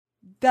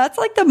That's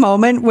like the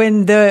moment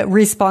when the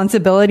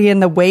responsibility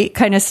and the weight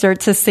kind of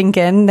start to sink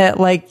in, that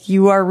like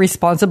you are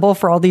responsible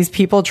for all these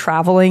people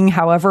traveling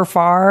however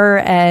far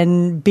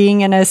and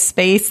being in a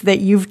space that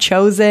you've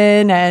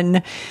chosen.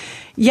 And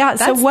yeah,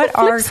 that's so what the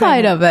flip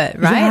side of it,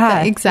 right?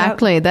 Yeah,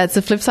 exactly. That's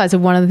the flip side. So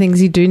one of the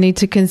things you do need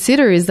to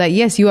consider is that,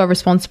 yes, you are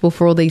responsible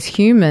for all these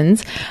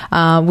humans.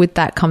 With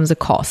that comes a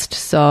cost.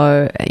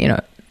 So,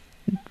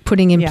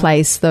 putting in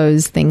place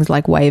those things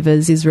like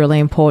waivers is really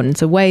important.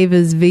 So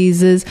waivers,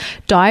 visas,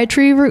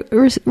 dietary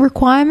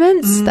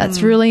requirements,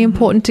 that's really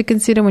important to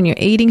consider when you're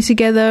eating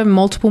together,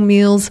 multiple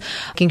meals,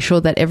 making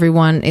sure that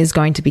everyone is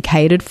going to be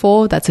catered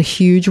for. That's a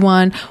huge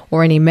one,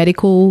 or any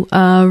medical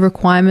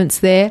requirements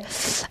there.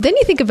 Then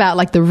you think about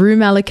like the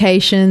room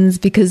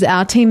allocations, because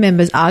our team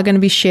members are going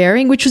to be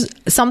sharing, which was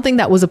something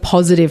that was a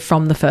positive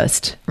from the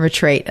first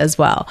retreat as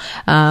well.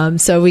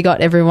 So we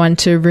got everyone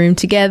to room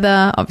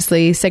together,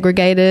 obviously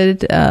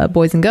segregated,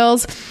 boys and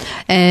girls.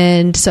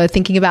 And so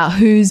thinking about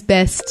who's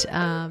best.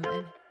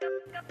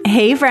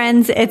 Hey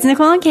friends, it's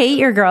Nicole and Kate,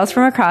 your girls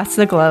from across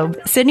the globe,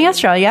 Sydney,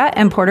 Australia,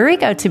 and Puerto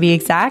Rico to be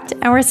exact.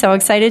 And we're so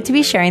excited to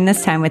be sharing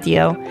this time with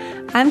you.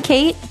 I'm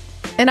Kate.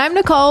 And I'm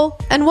Nicole.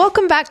 And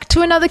welcome back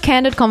to another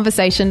candid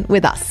conversation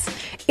with us.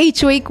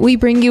 Each week, we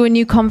bring you a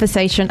new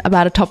conversation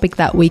about a topic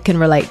that we can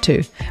relate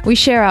to. We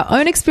share our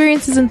own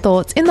experiences and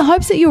thoughts in the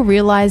hopes that you'll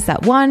realize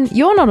that 1,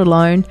 you're not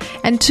alone,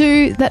 and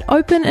 2, that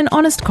open and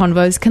honest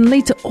convos can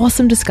lead to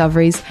awesome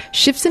discoveries,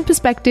 shifts in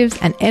perspectives,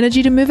 and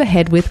energy to move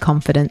ahead with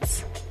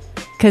confidence.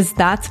 Because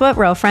that's what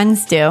real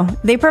friends do.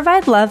 They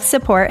provide love,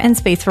 support, and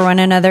space for one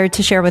another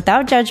to share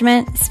without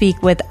judgment,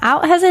 speak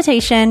without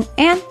hesitation,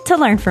 and to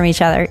learn from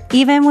each other,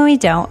 even when we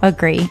don't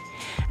agree.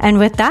 And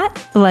with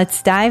that,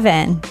 let's dive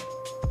in.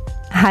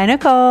 Hi,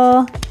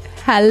 Nicole.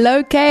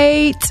 Hello,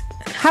 Kate.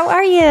 How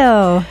are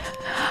you?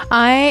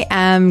 I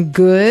am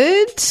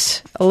good.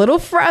 A little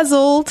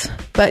frazzled,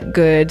 but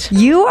good.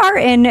 You are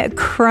in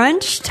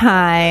crunch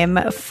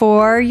time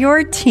for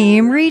your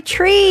team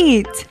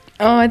retreat.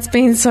 Oh, it's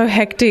been so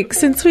hectic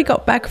since we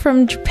got back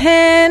from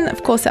Japan.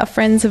 Of course, our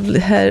friends have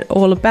heard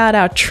all about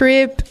our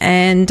trip.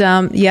 And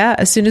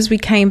as soon as we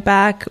came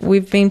back,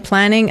 we've been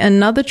planning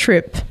another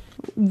trip.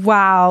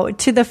 Wow.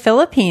 To the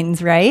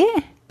Philippines,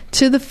 right?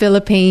 To the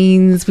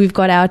Philippines. We've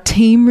got our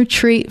team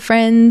retreat,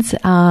 friends,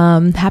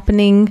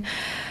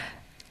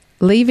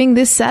 leaving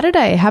this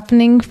Saturday,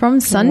 happening from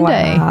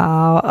Sunday.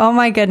 Wow. Oh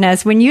my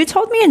goodness. When you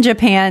told me in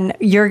Japan,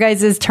 your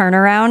guys'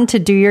 turnaround to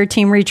do your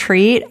team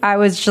retreat, I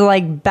was just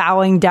like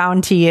bowing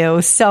down to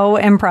you. So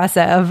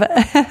impressive.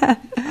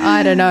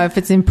 I don't know if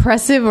it's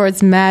impressive or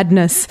it's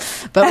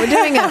madness, but we're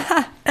doing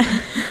it.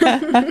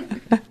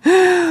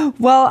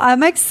 Well,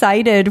 I'm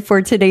excited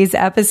for today's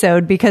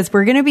episode because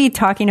we're going to be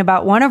talking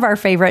about one of our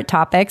favorite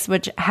topics,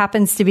 which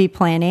happens to be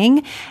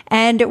planning.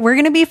 And we're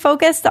going to be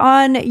focused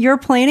on your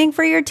planning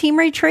for your team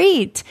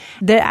retreat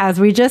that, as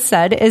we just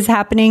said, is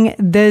happening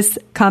this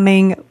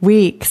coming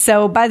week.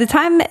 So by the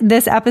time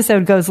this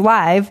episode goes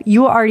live,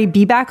 you will already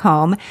be back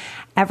home.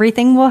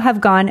 Everything will have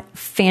gone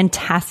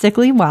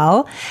fantastically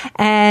well.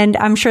 And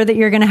I'm sure that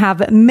you're going to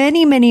have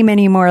many, many,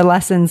 many more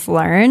lessons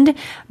learned.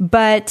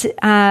 But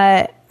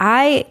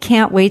I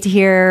can't wait to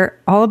hear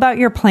all about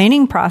your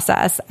planning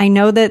process. I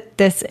know that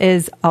this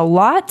is a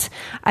lot.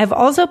 I've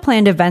also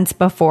planned events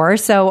before,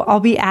 so I'll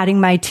be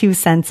adding my 2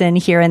 cents in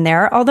here and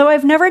there, although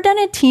I've never done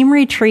a team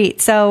retreat.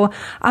 So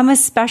I'm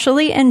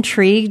especially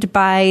intrigued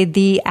by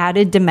the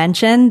added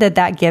dimension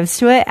that gives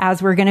to it,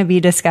 as we're going to be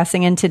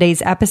discussing in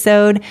today's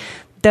episode.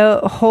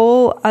 The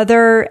whole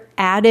other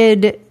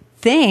added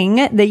thing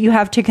that you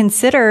have to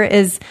consider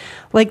is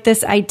like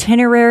this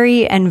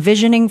itinerary and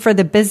visioning for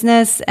the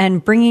business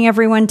and bringing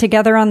everyone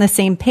together on the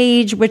same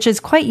page, which is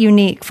quite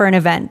unique for an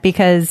event,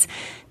 because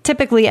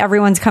typically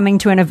everyone's coming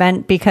to an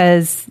event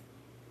because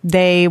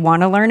they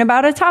want to learn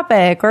about a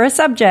topic or a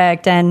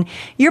subject, and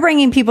you're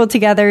bringing people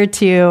together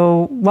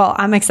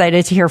I'm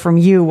excited to hear from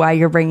you why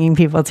you're bringing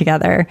people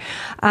together.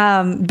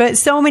 But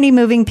so many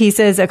moving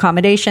pieces,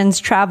 accommodations,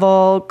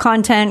 travel,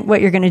 content,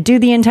 what you're going to do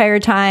the entire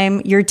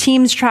time. Your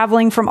team's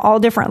traveling from all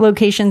different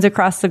locations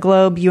across the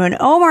globe. You and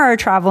Omar are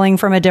traveling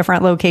from a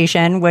different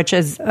location, which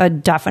is a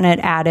definite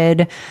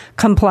added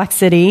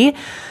complexity.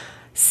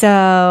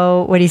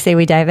 So what do you say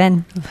we dive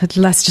in?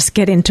 Let's just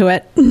get into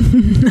it.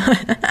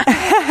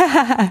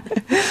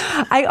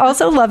 I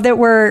also love that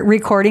we're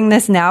recording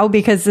this now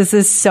because this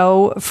is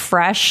so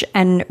fresh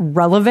and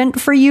relevant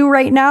for you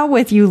right now,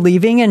 with you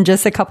leaving in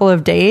just a couple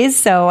of days.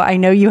 So I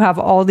know you have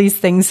all these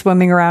things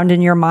swimming around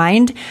in your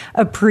mind.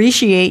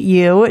 Appreciate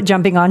you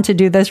jumping on to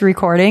do this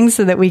recording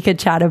so that we could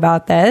chat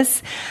about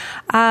this.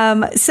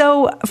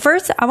 So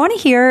first, I want to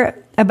hear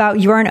about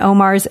your and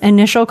Omar's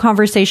initial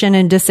conversation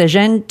and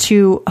decision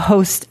to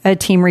host a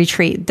team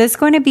retreat. This is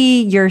going to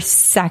be your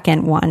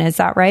second one. Is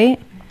that right?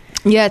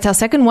 Yeah, it's our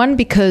second one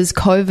because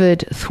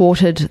COVID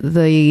thwarted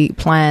the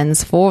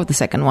plans for the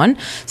second one.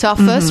 So our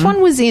first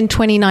one was in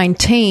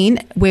 2019,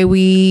 where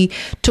we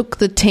took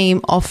the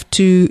team off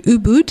to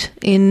Ubud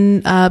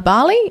in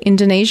Bali,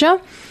 Indonesia.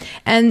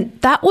 And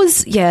that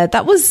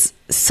was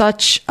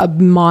such a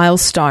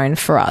milestone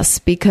for us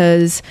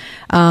because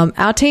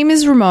our team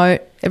is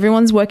remote.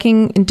 Everyone's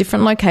working in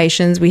different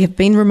locations. We have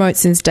been remote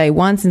since day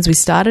one, since we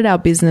started our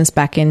business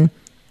back in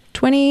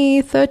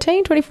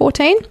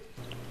 2014.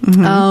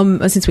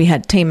 Since we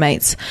had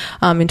teammates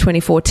in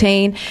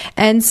 2014.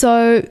 And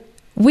so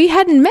we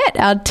hadn't met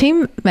our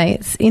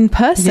teammates in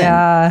person.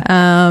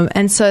 Yeah.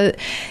 And so,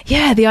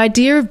 the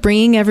idea of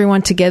bringing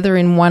everyone together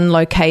in one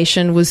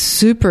location was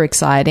super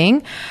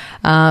exciting.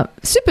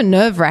 Super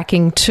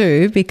nerve-wracking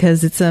too,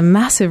 because it's a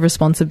massive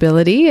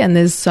responsibility and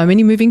there's so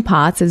many moving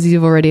parts, as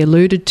you've already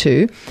alluded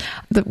to.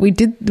 That we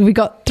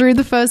got through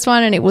the first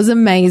one and it was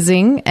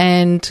amazing,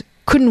 and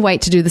couldn't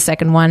wait to do the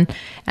second one,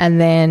 and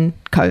then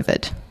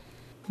COVID.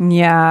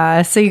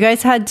 Yeah. So you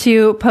guys had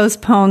to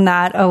postpone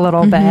that a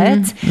little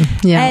bit.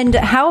 Yeah. And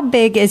how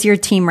big is your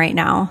team right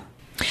now?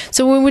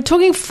 So when we're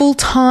talking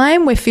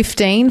full-time, we're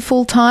 15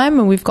 full-time,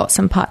 and we've got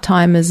some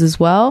part-timers as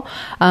well.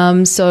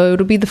 So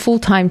it'll be the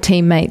full-time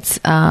teammates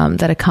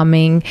that are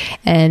coming,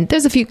 and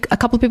there's a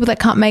couple of people that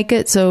can't make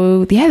it.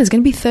 So there's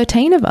going to be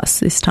 13 of us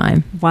this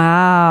time.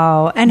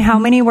 Wow. And how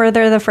many were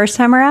there the first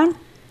time around?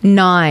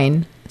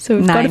 9. So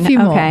we've got a few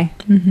more. Okay.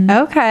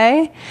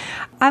 Okay.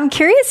 I'm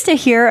curious to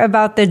hear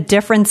about the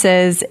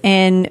differences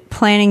in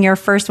planning your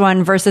first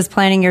one versus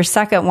planning your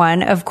second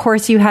one. Of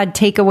course, you had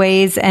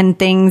takeaways and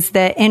things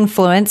that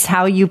influenced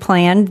how you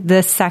planned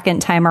the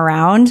second time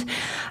around.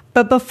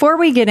 But before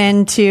we get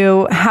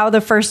into how the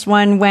first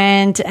one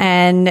went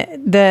and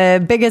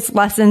the biggest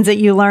lessons that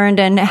you learned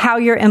and how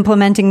you're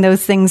implementing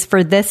those things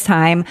for this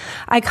time,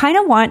 I kind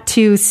of want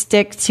to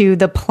stick to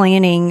the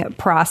planning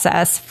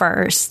process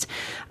first.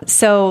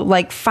 So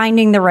like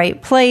finding the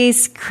right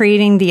place,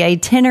 creating the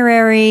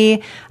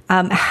itinerary,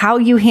 how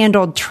you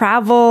handled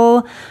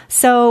travel.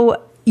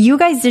 So you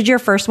guys did your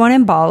first one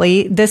in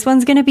Bali. This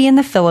one's going to be in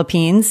the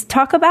Philippines.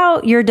 Talk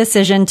about your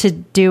decision to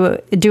do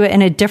it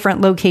in a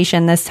different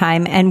location this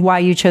time and why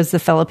you chose the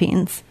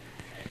Philippines.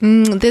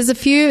 There's a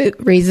few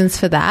reasons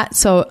for that.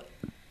 So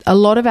a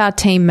lot of our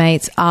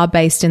teammates are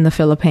based in the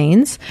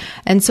Philippines.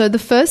 And so the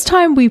first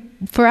time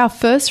for our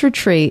first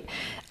retreat,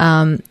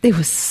 it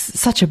was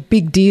such a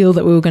big deal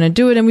that we were going to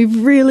do it. And we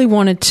really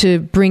wanted to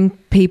bring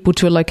people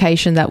to a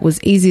location that was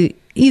easily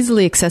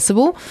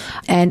accessible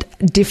and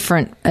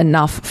different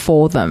enough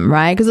for them,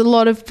 right? Because a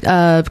lot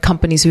of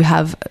companies who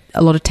have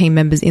a lot of team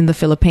members in the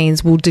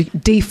Philippines will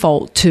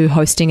default to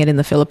hosting it in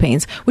the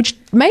Philippines, which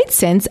made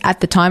sense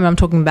at the time. I'm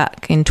talking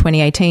back in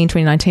 2018,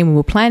 2019, when we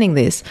were planning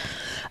this.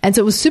 And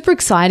so it was super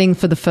exciting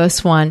for the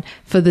first one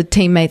for the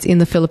teammates in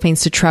the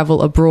Philippines to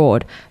travel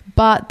abroad.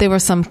 But there were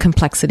some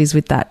complexities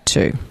with that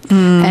too.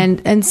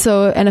 And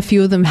a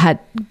few of them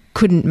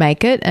couldn't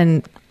make it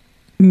and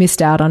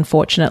missed out,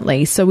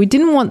 unfortunately. So we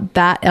didn't want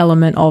that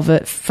element of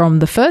it from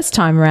the first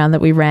time around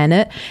that we ran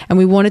it, and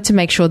we wanted to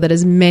make sure that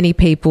as many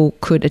people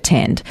could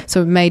attend.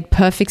 So it made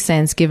perfect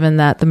sense, given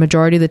that the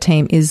majority of the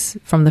team is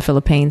from the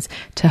Philippines,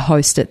 to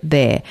host it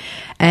there.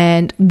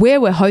 And where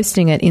we're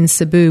hosting it in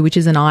Cebu, which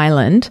is an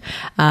island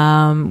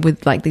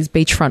with like these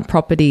beachfront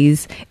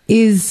properties,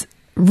 is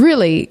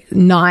really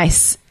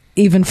nice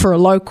even for a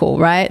local,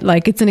 right?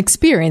 Like it's an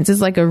experience. It's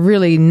like a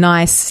really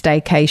nice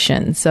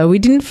staycation. So we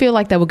didn't feel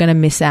like they were going to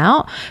miss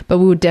out, but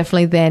we were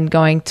definitely then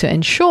going to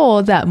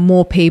ensure that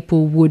more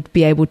people would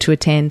be able to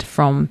attend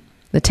from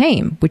the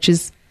team, which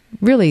is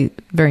really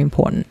very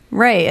important.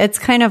 Right. It's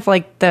kind of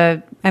like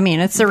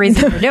it's the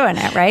reason we're doing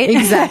it, right?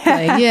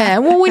 Exactly. Yeah.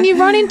 Well, when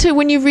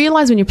you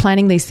realize when you're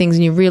planning these things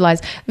and you realize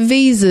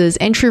visas,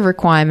 entry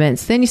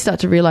requirements, then you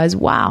start to realize,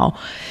 wow,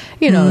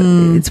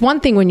 it's one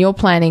thing when you're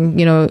planning,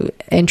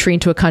 entry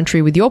into a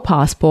country with your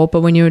passport, but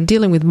when you're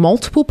dealing with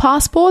multiple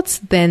passports,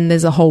 then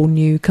there's a whole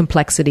new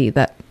complexity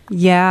that.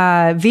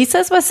 Yeah,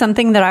 visas was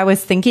something that I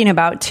was thinking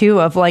about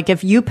too, of like,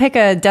 if you pick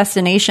a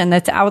destination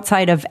that's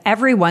outside of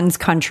everyone's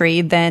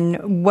country,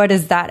 then what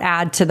does that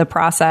add to the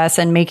process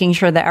and making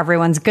sure that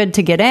everyone's good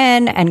to get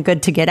in and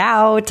good to get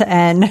out?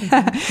 And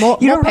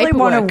you don't really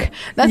want to.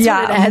 That's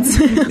what it adds.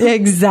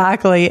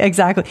 Exactly.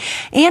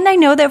 And I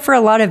know that for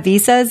a lot of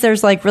visas,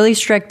 there's like really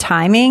strict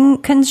timing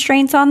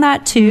constraints on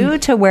that too,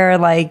 to where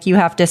like you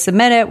have to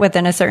submit it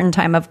within a certain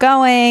time of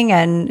going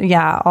and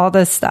all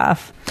this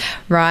stuff.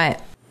 Right.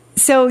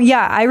 So,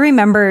 I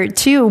remember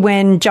too,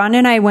 when John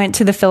and I went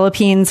to the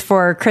Philippines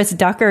for Chris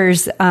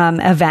Ducker's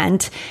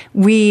event,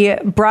 we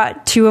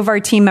brought 2 of our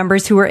team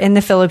members who were in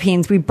the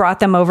Philippines. We brought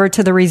them over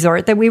to the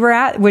resort that we were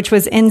at, which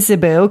was in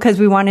Cebu, because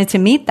we wanted to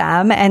meet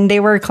them. And they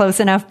were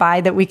close enough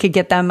by that we could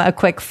get them a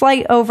quick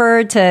flight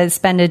over to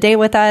spend a day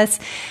with us.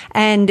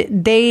 And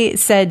they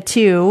said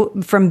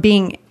too, from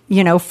being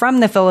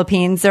from the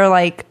Philippines, they're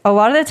like, a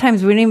lot of the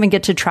times we don't even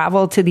get to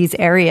travel to these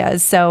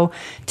areas. So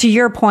to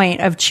your point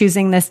of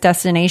choosing this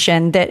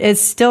destination that is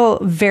still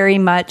very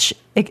much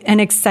an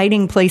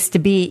exciting place to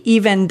be,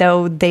 even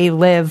though they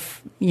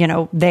live,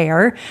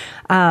 there,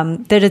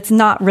 that it's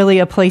not really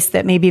a place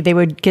that maybe they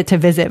would get to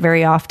visit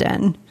very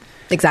often.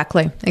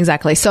 Exactly.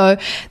 So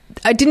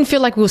I didn't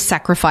feel like we were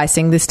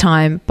sacrificing this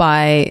time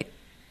by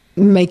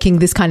making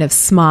this kind of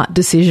smart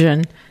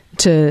decision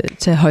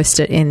to host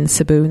it in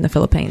Cebu in the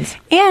Philippines.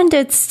 And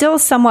it's still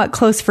somewhat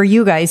close for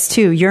you guys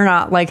too. You're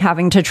not like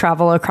having to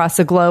travel across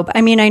the globe.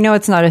 I mean, I know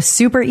it's not a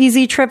super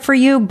easy trip for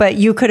you, but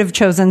you could have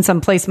chosen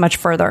someplace much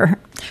further.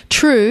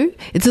 True.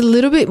 It's a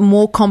little bit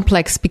more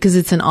complex because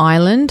it's an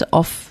island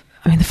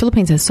the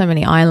Philippines has so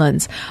many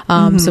islands.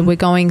 So we're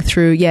going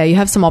through, you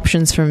have some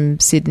options from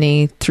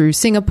Sydney through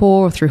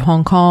Singapore or through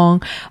Hong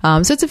Kong.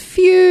 So it's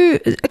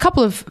a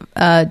couple of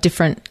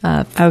different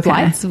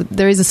flights.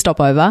 There is a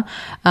stopover.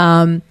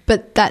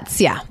 But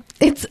that's,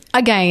 it's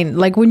again,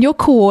 like when you're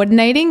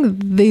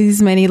coordinating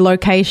these many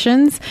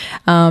locations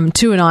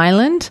to an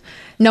island,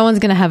 no one's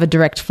going to have a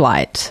direct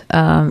flight.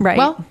 Right.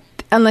 Well,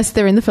 unless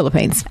they're in the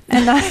Philippines.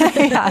 And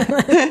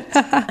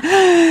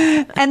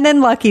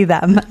then lucky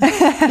them.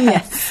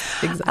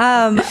 Yes,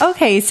 exactly.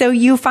 Okay, so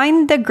you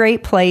find the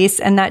great place,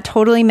 and that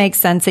totally makes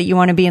sense that you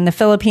want to be in the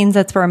Philippines.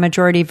 That's where a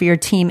majority of your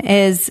team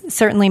is.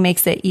 Certainly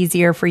makes it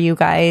easier for you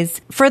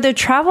guys. For the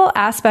travel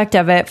aspect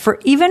of it,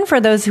 even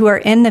for those who are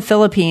in the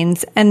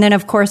Philippines, and then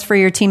of course for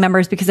your team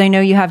members, because I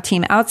know you have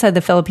team outside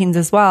the Philippines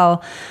as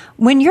well.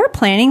 When you're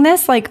planning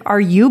this,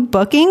 are you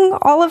booking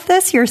all of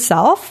this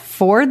yourself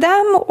for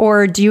them?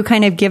 Or do you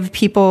kind of give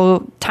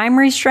people time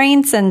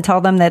restraints and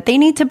tell them that they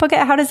need to book it?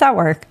 How does that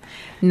work?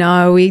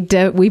 No, we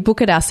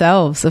book it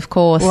ourselves, of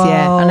course. Whoa.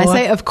 Yeah. And I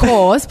say of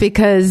course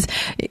because,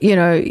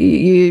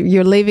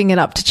 you're leaving it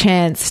up to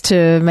chance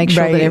to make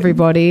sure that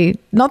everybody,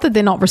 not that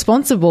they're not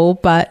responsible,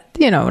 but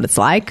you know what it's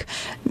like.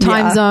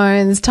 Time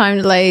zones, time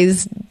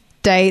delays,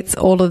 dates,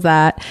 all of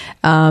that.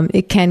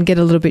 It can get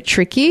a little bit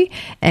tricky.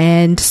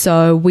 And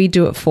so we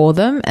do it for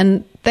them.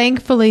 And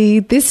thankfully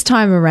this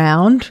time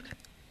around,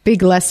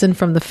 big lesson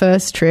from the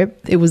first trip,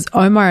 it was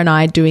Omar and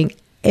I doing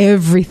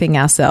everything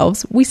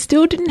ourselves. We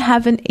still didn't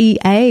have an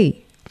EA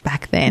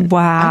back then.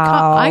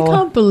 Wow. I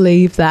can't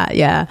believe that.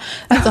 Yeah.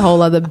 That's a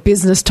whole other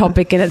business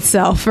topic in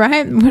itself,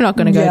 right? We're not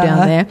going to go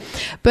down there.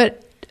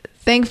 But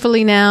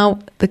thankfully now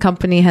the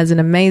company has an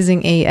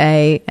amazing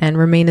EA, and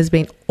Ramina's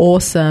been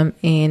awesome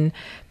in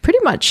pretty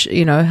much,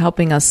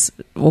 helping us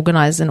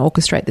organize and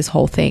orchestrate this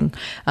whole thing.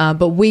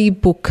 But we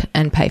book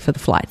and pay for the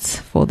flights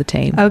for the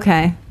team.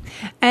 Okay.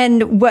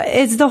 And what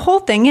is the whole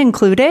thing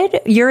included?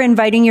 You're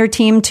inviting your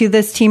team to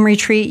this team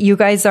retreat. You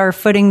guys are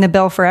footing the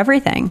bill for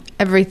everything.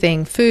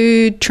 Everything.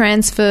 Food,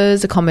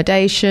 transfers,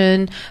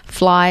 accommodation,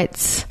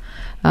 flights,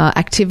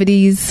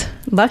 activities.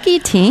 Lucky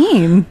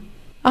team.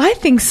 I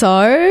think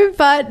so,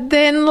 but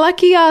then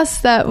lucky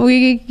us that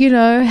we,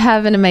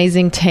 have an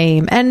amazing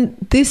team. And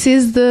this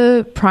is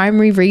the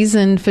primary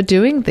reason for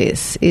doing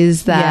this,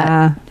 is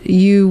that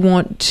you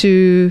want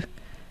to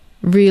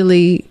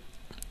really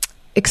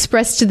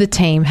express to the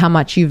team how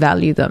much you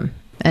value them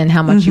and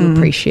how much you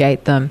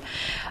appreciate them.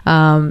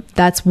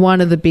 That's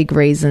one of the big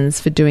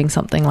reasons for doing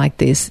something like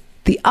this.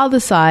 The other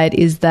side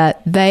is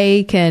that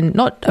they can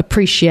not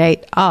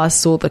appreciate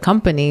us or the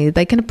company,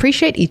 they can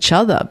appreciate each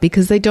other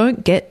because they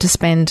don't get to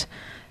spend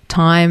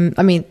time.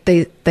 I mean,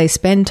 they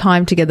spend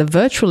time together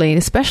virtually, and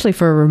especially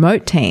for a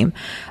remote team,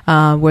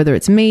 whether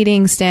it's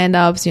meetings,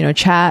 stand-ups,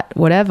 chat,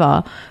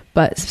 whatever.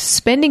 But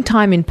spending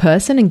time in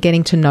person and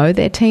getting to know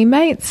their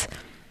teammates,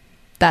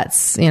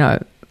 that's,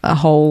 a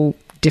whole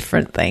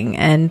different thing.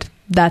 And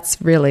that's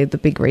really the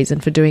big reason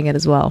for doing it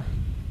as well.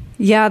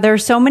 Yeah,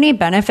 there's so many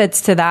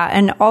benefits to that.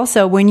 And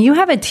also, when you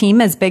have a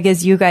team as big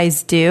as you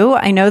guys do,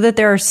 I know that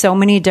there are so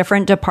many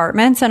different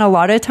departments, and a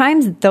lot of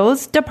times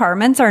those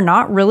departments are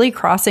not really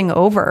crossing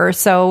over.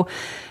 So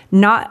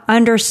not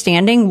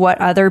understanding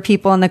what other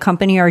people in the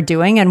company are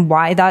doing and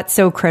why that's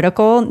so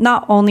critical,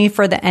 not only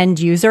for the end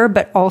user,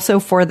 but also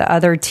for the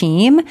other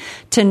team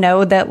to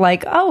know that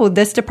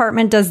this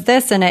department does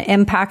this and it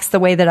impacts the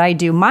way that I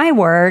do my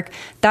work.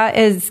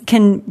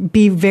 Can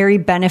be very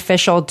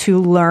beneficial to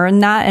learn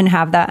that and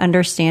have that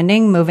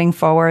understanding moving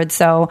forward.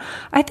 So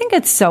I think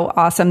it's so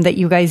awesome that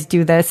you guys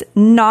do this.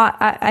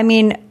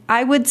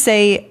 I would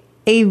say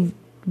a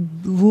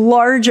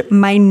large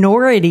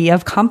minority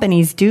of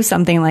companies do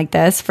something like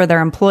this for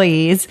their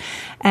employees.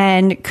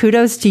 And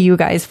kudos to you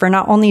guys for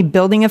not only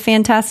building a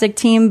fantastic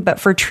team, but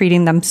for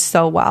treating them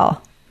so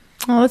well.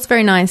 Oh, that's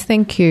very nice.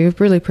 Thank you.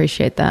 Really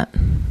appreciate that.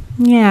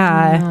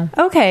 Yeah.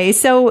 Okay.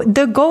 So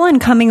the goal in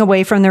coming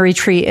away from the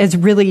retreat is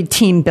really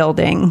team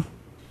building.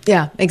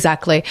 Yeah,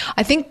 exactly.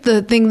 I think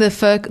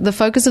the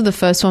focus of the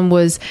first one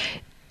was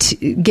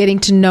getting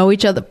to know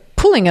each other.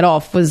 Pulling it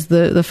off was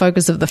the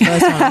focus of the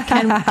first one.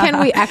 Can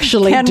we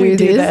actually do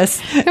this?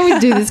 Can we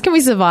do this? Can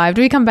we survive?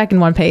 Do we come back in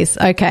one piece?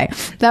 Okay.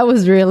 That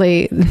was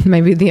really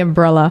maybe the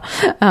umbrella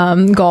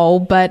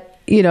goal. But,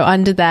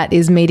 under that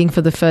is meeting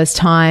for the first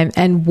time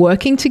and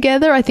working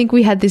together. I think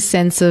we had this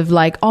sense of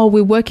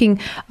we're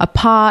working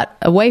apart,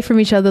 away from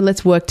each other.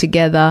 Let's work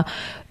together.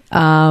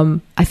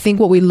 I think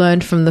what we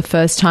learned from the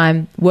first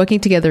time, working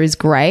together is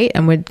great,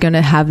 and we're going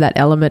to have that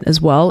element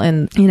as well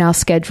in our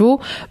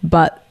schedule,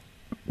 but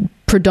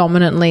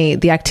predominantly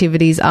the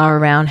activities are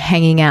around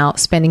hanging out,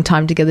 spending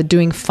time together,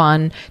 doing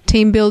fun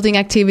team building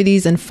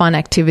activities and fun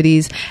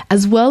activities,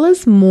 as well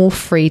as more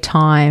free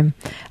time.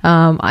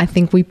 I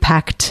think we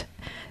packed,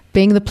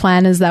 being the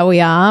planners that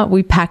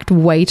we packed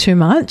way too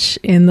much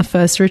in the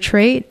first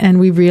retreat, and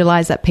we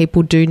realized that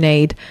people do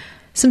need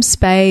some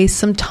space,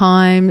 some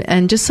time,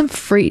 and just some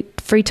free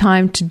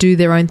time to do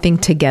their own thing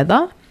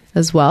together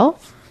as well.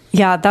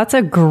 Yeah, that's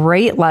a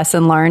great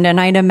lesson learned. And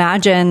I'd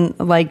imagine,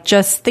 like,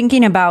 just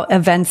thinking about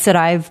events that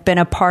I've been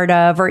a part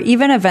of, or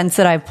even events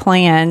that I've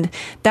planned,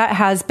 that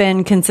has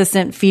been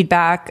consistent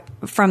feedback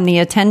from the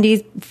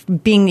attendees,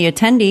 being the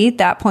attendee,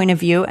 that point of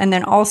view, and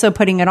then also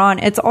putting it on.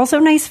 It's also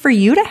nice for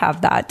you to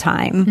have that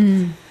time.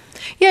 Mm.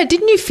 Yeah,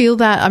 didn't you feel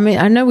that? I mean,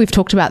 I know we've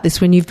talked about this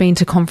when you've been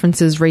to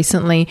conferences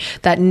recently,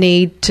 that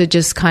need to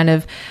just kind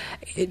of,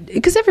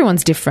 because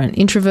everyone's different,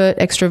 introvert,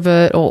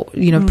 extrovert, or,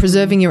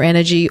 preserving your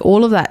energy,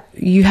 all of that.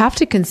 You have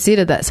to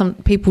consider that some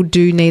people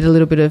do need a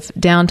little bit of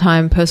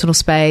downtime, personal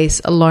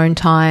space, alone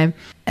time,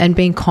 and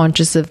being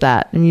conscious of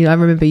that. And I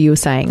remember you were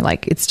saying,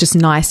 like, it's just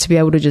nice to be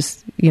able to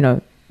just,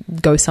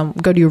 go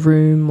to your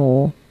room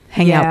or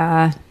hang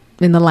out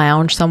in the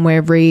lounge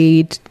somewhere,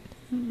 read,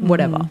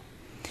 whatever.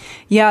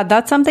 Yeah,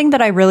 that's something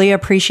that I really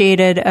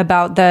appreciated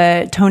about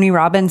the Tony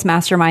Robbins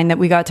mastermind that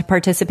we got to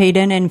participate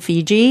in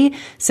Fiji.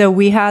 So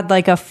we had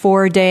like a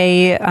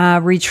 4-day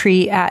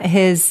retreat at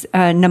his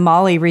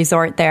Namali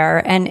resort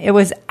there, and it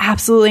was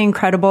absolutely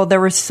incredible.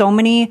 There were so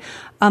many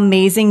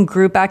amazing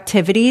group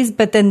activities,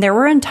 but then there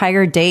were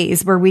entire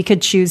days where we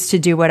could choose to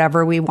do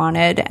whatever we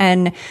wanted.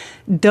 And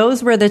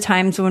those were the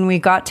times when we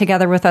got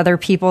together with other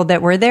people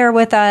that were there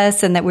with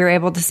us, and that we were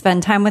able to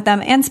spend time with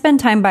them and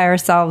spend time by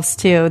ourselves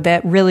too,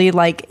 that really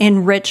like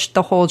enriched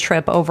the whole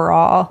trip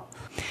overall.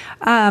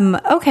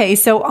 Okay.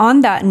 So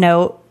on that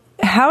note,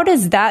 how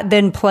does that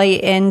then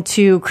play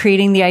into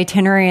creating the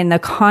itinerary and the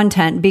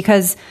content?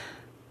 Because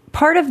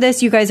part of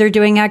this, you guys are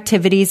doing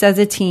activities as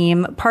a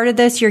team. Part of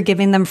this, you're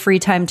giving them free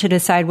time to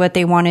decide what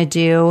they want to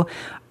do.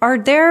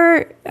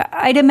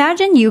 I'd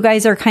imagine you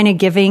guys are kind of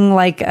giving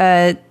like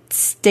a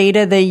State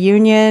of the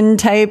Union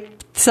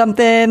type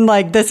something,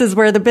 like, this is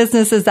where the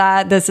business is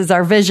at. This is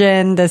our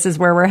vision. This is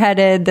where we're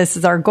headed. This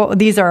is our goal.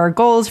 These are our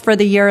goals for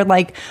the year.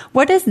 Like,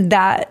 what is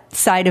that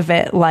side of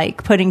it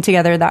like, putting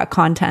together that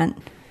content?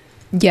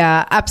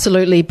 Yeah,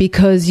 absolutely.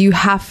 Because you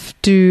have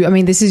to,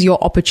 this is your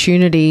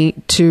opportunity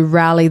to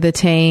rally the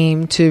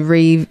team,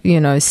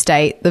 to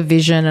state the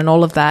vision and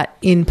all of that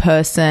in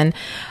person,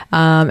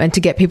 and to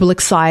get people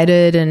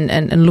excited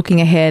and looking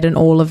ahead and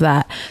all of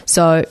that.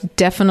 So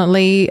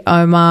definitely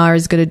Omar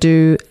is going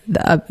to do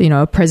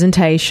a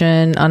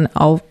presentation, and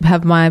I'll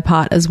have my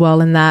part as well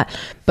in that.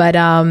 But,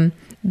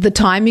 the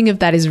timing of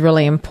that is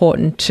really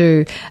important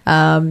too.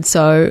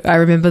 So I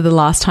remember the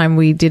last time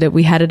we did it,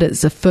 we had it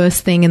as the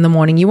first thing in the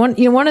morning. You want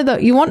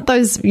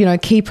those,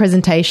 key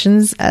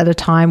presentations at a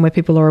time where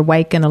people are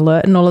awake and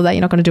alert and all of that.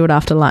 You're not going to do it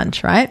after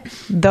lunch, right?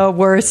 The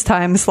worst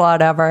time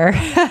slot ever.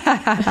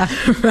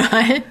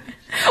 Right?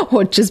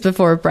 Or just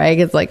before a break.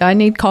 It's like, I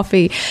need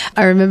coffee.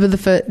 I remember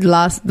the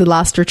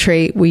last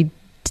retreat, we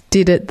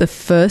did it the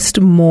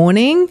first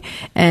morning,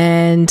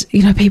 and,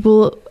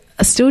 people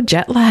are still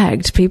jet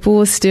lagged. People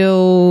are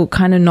still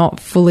kind of not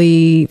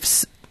fully,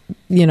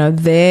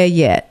 there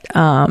yet.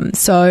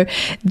 So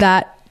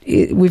that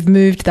we've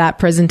moved that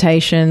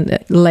presentation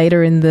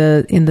later in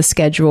the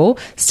schedule.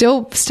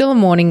 Still a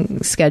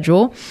morning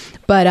schedule,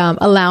 but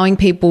allowing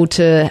people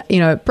to,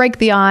 break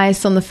the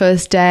ice on the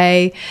first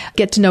day,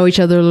 get to know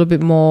each other a little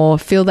bit more,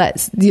 feel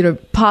that,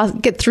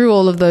 get through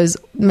all of those,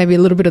 maybe a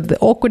little bit of the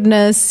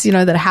awkwardness,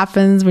 that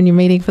happens when you're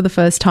meeting for the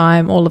first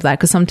time, all of that,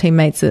 because some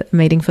teammates are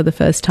meeting for the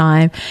first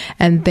time.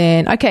 And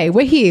then, okay,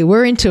 we're here,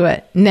 we're into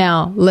it.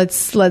 Now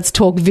let's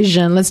talk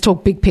vision, let's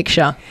talk big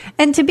picture.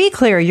 And to be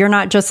clear, you're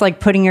not just like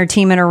putting your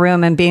team in a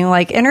room and being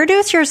like,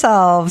 introduce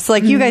yourselves.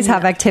 Like, you guys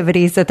have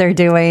activities that they're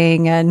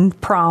doing and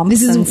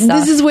prompts and stuff.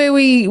 This is where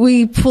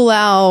we pull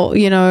our,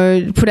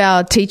 put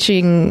our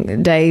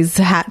teaching days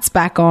hats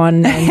back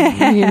on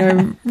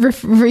and,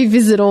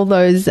 revisit all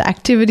those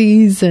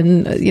activities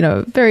and,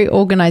 very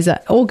organized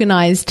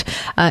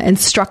and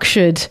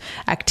structured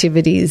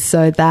activities,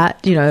 so that,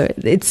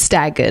 it's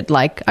staggered.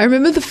 Like, I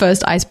remember the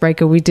first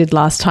icebreaker we did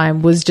last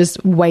time was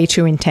just way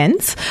too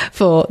intense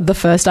for the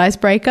first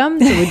icebreaker.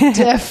 So we're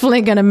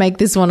definitely going to make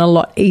this one a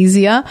lot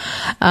easier,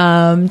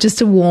 just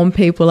to warm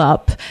people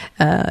up.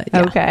 Yeah.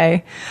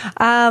 Okay.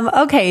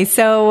 Okay.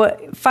 So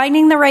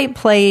finding the right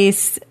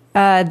place,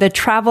 the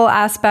travel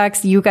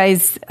aspects, you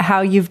guys,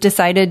 how you've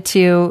decided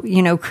to,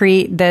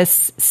 create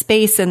this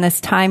space and this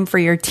time for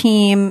your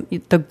team,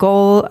 the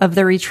goal of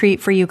the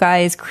retreat for you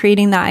guys,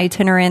 creating that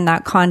itinerary and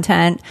that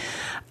content.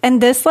 And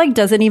this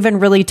doesn't even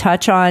really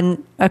touch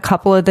on a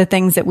couple of the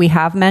things that we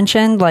have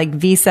mentioned, like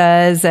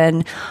visas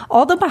and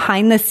all the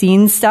behind the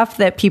scenes stuff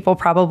that people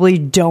probably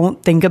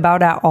don't think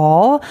about at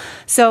all.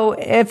 So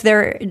if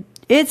there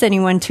is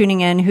anyone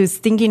tuning in who's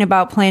thinking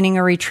about planning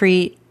a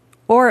retreat,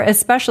 or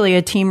especially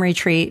a team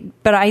retreat,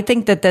 but I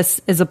think that this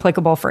is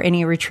applicable for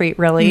any retreat,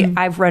 really.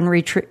 I've run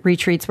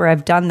retreats where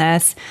I've done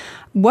this.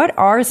 What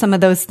are some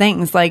of those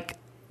things? Like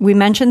we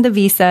mentioned the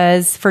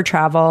visas for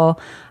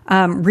travel.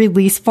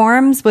 Release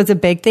forms was a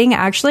big thing.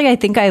 Actually, I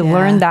think I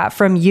learned that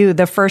from you.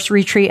 The first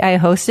retreat I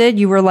hosted,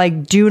 you were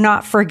like, do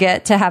not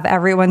forget to have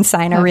everyone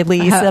sign a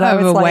release. And I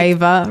was a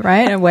waiver,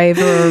 right? A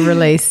waiver or a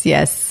release.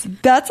 Yes.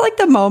 That's like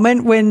the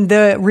moment when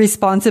the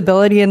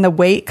responsibility and the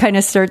weight kind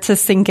of start to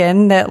sink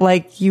in, that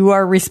like you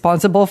are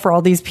responsible for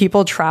all these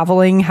people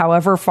traveling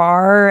however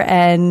far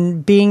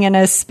and being in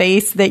a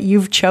space that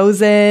you've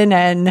chosen.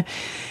 And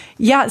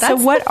yeah. That's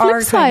so what the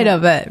flip side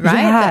of it,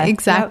 right? Yeah,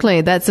 exactly.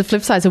 Yep. That's the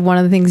flip side. So one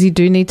of the things you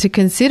do need to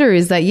consider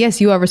is that,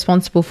 yes, you are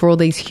responsible for all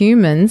these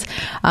humans.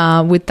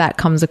 With that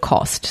comes a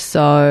cost.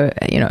 So,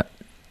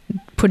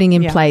 putting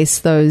in place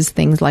those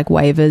things like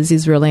waivers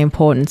is really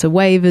important. So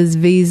waivers,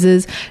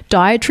 visas,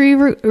 dietary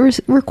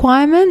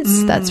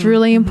requirements, that's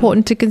really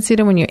important to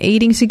consider when you're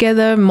eating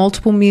together,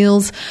 multiple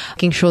meals,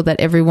 making sure that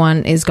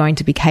everyone is going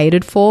to be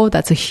catered for.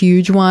 That's a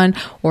huge one,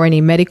 or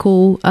any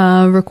medical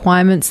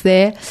requirements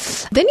there.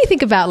 Then you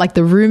think about like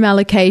the room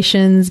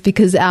allocations,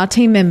 because our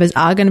team members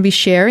are going to be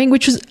sharing,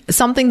 which was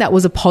something that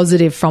was a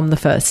positive from the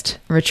first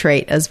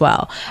retreat as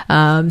well.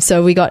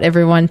 So we got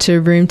everyone to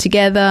room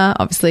together,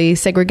 obviously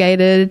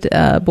segregated,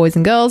 boys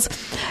and girls.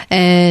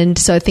 And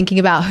so thinking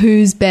about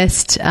who's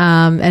best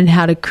and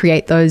how to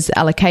create those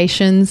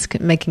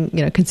allocations, making,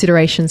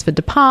 considerations for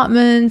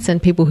departments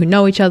and people who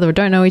know each other or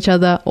don't know each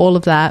other, all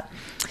of that.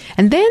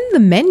 And then the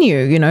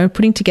menu,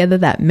 putting together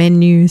that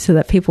menu so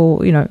that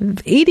people,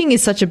 eating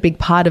is such a big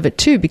part of it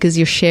too, because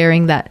you're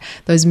sharing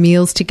those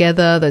meals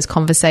together, those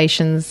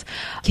conversations.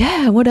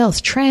 Yeah. What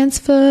else?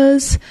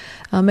 Transfers,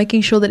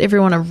 making sure that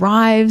everyone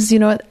arrives,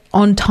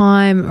 on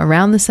time,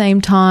 around the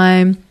same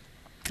time.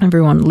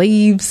 Everyone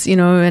leaves,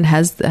 and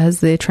has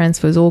their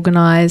transfers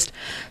organized.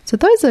 So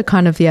those are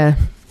kind of,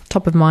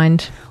 top of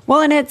mind.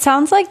 Well, and it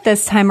sounds like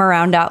this time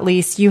around, at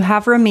least, you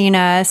have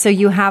Romina. So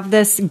you have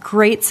this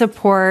great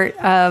support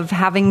of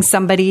having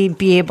somebody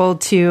be able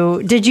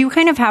to... Did you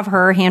kind of have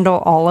her handle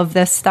all of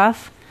this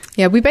stuff?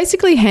 Yeah, we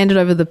basically handed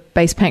over the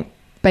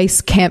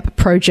base camp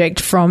project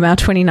from our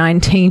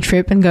 2019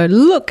 trip and go,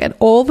 look at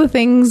all the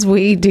things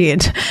we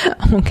did.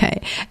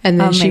 Okay.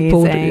 And then Amazing. She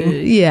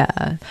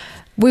pulled...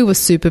 We were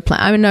super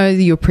I know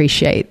you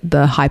appreciate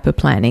the hyper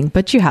planning,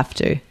 but you have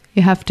to.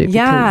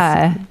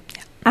 Yeah,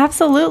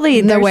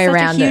 absolutely. No way There's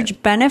around such a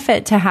huge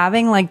benefit to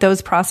having like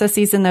those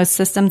processes and those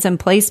systems in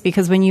place,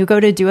 because when you go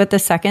to do it the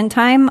second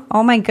time,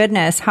 oh my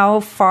goodness,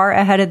 how far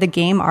ahead of the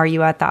game are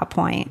you at that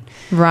point?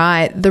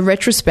 Right. The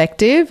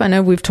retrospective, I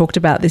know we've talked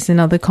about this in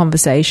other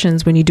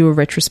conversations, when you do a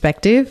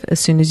retrospective,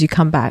 as soon as you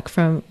come back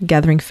from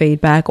gathering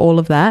feedback, all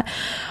of that.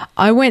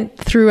 I went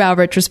through our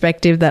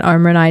retrospective that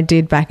Omar and I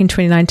did back in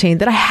 2019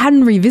 that I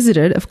hadn't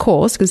revisited, of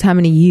course, because how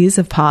many years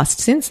have passed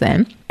since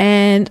then.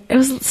 And it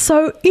was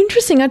so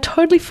interesting. I'd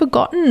totally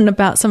forgotten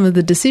about some of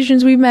the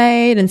decisions we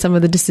made and some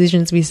of the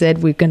decisions we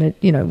said we're going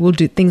to, we'll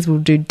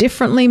do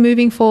differently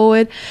moving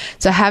forward.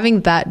 So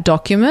having that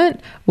document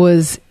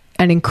was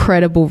an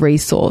incredible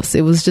resource.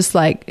 It was just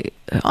like,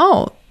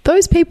 oh,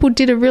 those people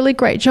did a really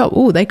great job.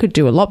 Oh, they could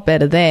do a lot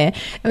better there.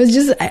 It was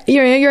just,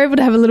 you're able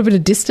to have a little bit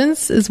of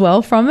distance as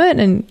well from it.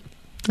 And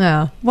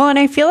yeah. Well, and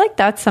I feel like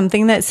that's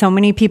something that so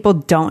many people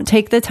don't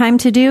take the time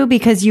to do,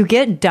 because you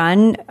get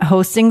done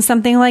hosting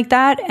something like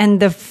that, and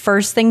the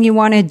first thing you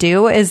want to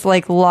do is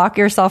like lock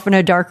yourself in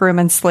a dark room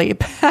and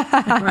sleep.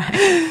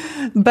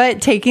 Right.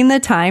 But taking the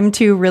time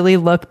to really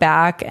look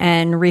back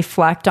and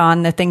reflect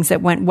on the things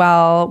that went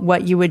well,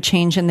 what you would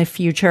change in the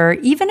future,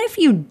 even if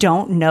you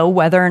don't know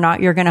whether or not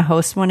you're going to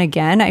host one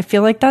again, I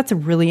feel like that's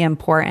really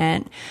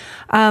important.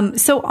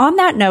 So on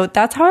that note,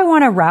 that's how I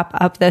want to wrap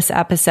up this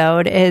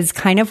episode, is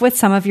kind of with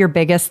some of your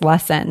biggest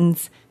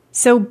lessons.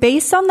 So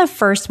based on the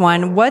first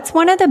one, what's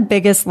one of the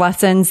biggest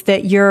lessons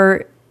that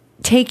you're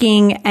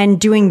taking and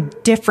doing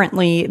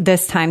differently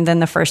this time than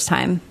the first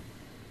time?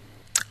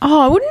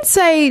 Oh, I wouldn't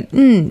say,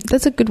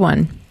 that's a good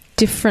one.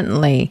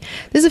 Differently.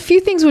 There's a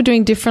few things we're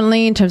doing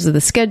differently in terms of the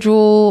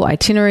schedule,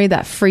 itinerary,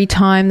 that free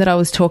time that I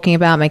was talking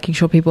about, making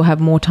sure people have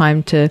more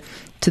time to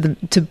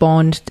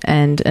bond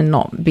and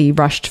not be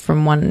rushed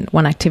from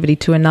one activity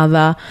to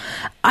another.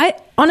 I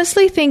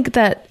honestly think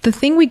that the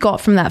thing we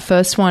got from that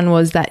first one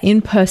was that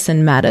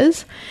in-person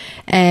matters.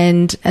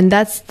 And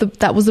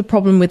that was the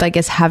problem with, I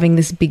guess, having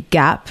this big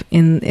gap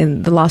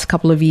in the last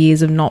couple of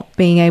years of not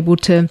being able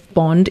to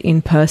bond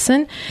in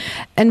person,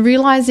 and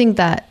realizing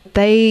that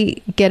they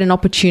get an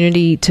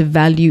opportunity to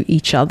value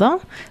each other,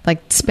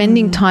 like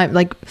spending time,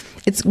 like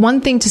it's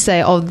one thing to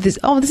say, this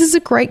is a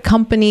great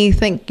company.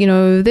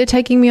 They're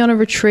taking me on a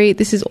retreat.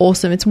 This is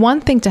awesome. It's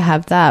one thing to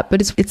have that,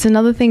 but it's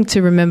another thing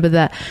to remember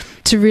that,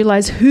 to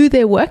realize who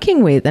they're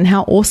working with and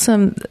how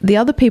awesome the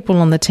other people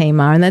on the team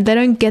are, and that they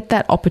don't get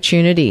that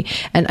opportunity.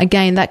 And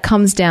again, that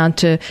comes down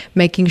to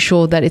making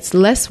sure that it's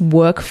less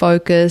work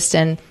focused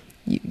and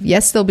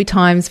yes, there'll be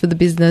times for the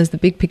business, the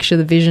big picture,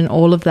 the vision,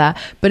 all of that,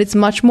 but it's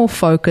much more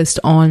focused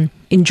on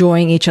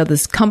enjoying each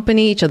other's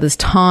company, each other's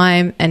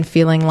time, and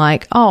feeling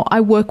like, oh,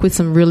 I work with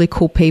some really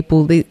cool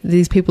people.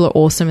 These people are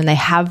awesome, and they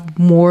have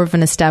more of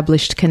an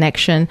established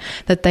connection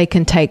that they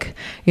can take,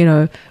 you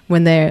know,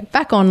 when they're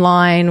back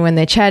online, when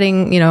they're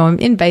chatting, you know,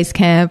 in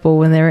Basecamp, or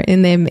when they're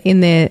in their,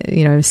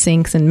 you know,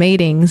 syncs and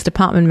meetings,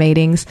 department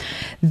meetings,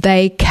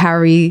 they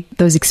carry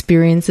those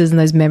experiences and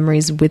those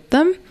memories with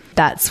them.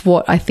 That's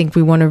what I think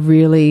we want to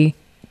really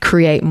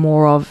create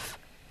more of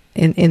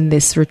in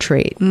this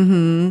retreat.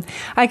 Mm-hmm.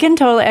 I can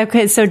totally.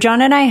 Okay, so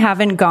John and I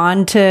haven't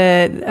gone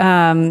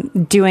to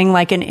doing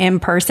like an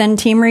in-person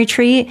team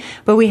retreat,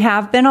 but we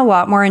have been a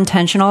lot more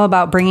intentional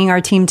about bringing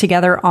our team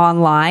together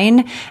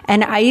online.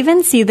 And I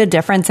even see the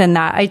difference in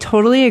that. I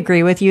totally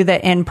agree with you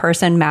that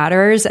in-person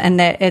matters and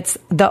that it's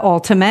the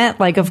ultimate,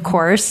 like, of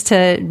course,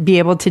 to be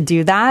able to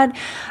do that.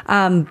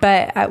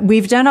 But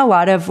we've done a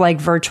lot of like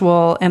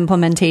virtual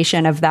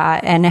implementation of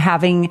that, and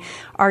having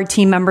our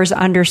team members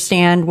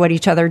understand what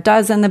each other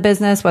does in the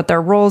business, what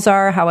their roles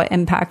are, how it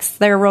impacts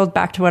their roles.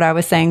 Back to what I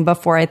was saying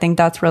before, I think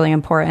that's really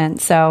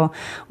important. So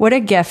what a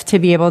gift to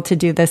be able to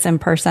do this in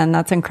person.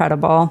 That's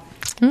incredible.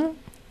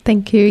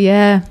 Thank you.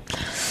 Yeah.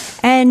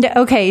 And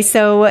okay,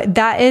 so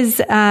that is,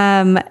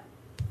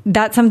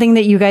 that's something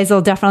that you guys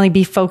will definitely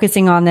be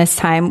focusing on this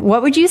time.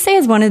 What would you say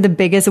is one of the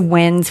biggest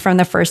wins from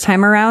the first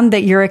time around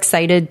that you're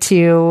excited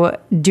to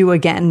do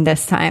again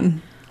this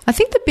time? I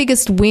think the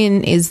biggest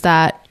win is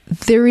that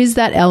there is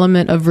that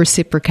element of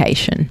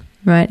reciprocation,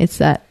 right? It's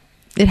that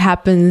it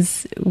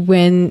happens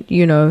when,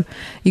 you know,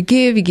 you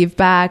give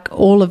back,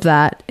 all of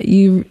that.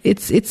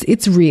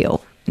 It's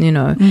real, you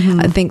know.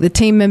 Mm-hmm. I think the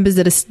team members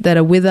that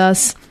are with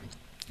us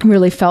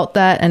really felt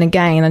that. And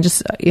again, I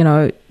just, you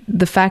know,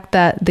 the fact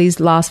that these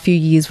last few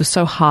years were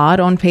so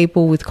hard on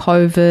people with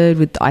COVID,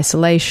 with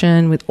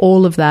isolation, with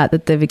all of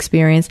that they've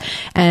experienced,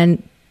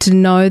 and to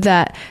know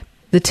that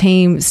the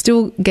team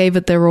still gave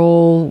it their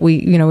all.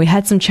 We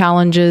had some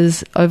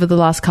challenges over the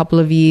last couple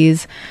of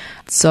years.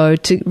 So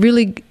to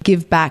really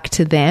give back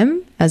to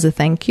them as a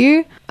thank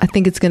you, I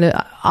think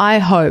I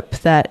hope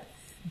that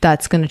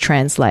that's going to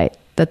translate,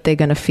 that they're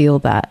going to feel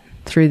that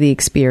through the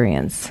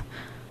experience.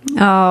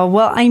 Oh,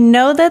 well, I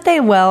know that they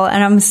will.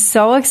 And I'm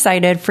so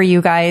excited for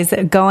you guys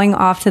going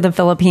off to the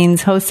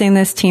Philippines, hosting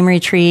this team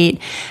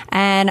retreat.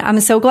 And I'm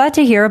so glad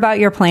to hear about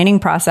your planning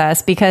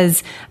process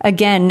because,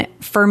 again,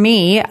 for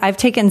me, I've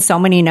taken so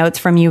many notes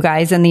from you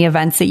guys and the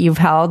events that you've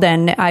held,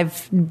 and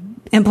I've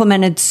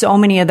implemented so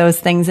many of those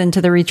things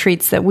into the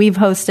retreats that we've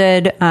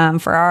hosted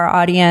for our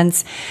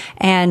audience.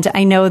 And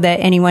I know that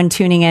anyone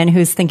tuning in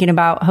who's thinking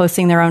about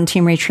hosting their own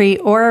team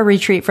retreat or a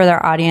retreat for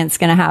their audience is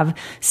going to have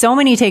so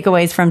many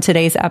takeaways from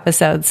today's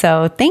episode.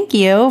 So thank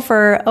you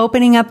for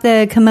opening up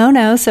the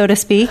kimono, so to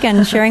speak,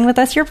 and sharing with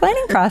us your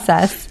planning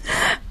process.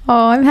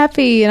 Oh, I'm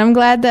happy. And I'm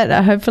glad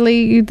that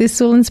hopefully this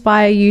will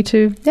inspire you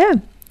to,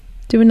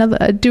 do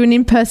an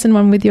in-person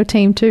one with your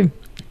team too.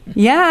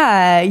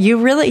 Yeah,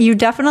 you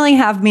definitely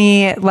have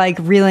me like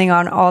reeling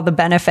on all the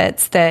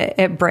benefits that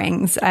it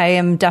brings. I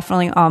am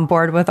definitely on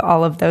board with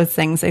all of those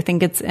things. I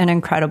think it's an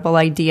incredible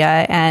idea.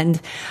 And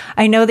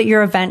I know that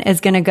your event is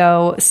going to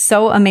go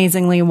so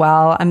amazingly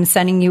well. I'm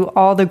sending you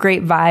all the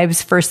great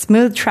vibes for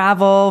smooth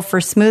travel,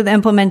 for smooth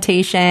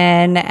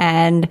implementation,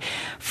 and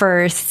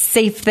for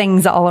safe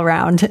things all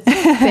around.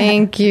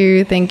 Thank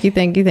you.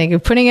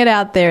 Putting it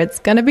out there. It's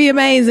going to be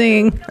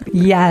amazing.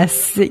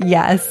 Yes.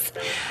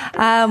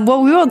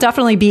 Well, we will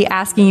definitely be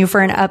asking you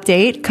for an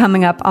update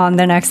coming up on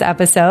the next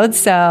episode.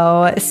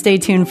 So stay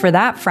tuned for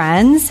that,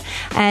 friends.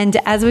 And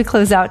as we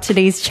close out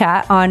today's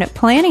chat on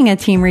planning a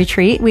team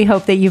retreat, we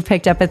hope that you've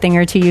picked up a thing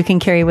or two you can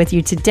carry with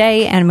you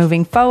today and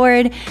moving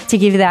forward to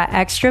give you that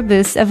extra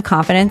boost of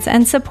confidence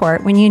and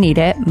support when you need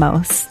it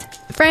most.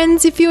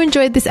 Friends, if you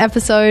enjoyed this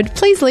episode,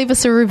 please leave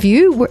us a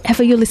review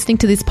wherever you're listening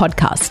to this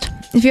podcast.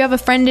 If you have a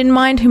friend in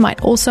mind who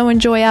might also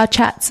enjoy our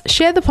chats,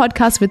 share the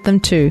podcast with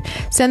them too.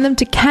 Send them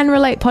to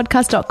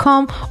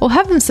canrelatepodcast.com or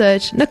have them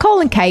search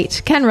Nicole and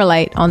Kate Can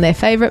Relate on their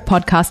favorite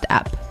podcast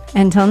app.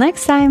 Until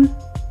next time.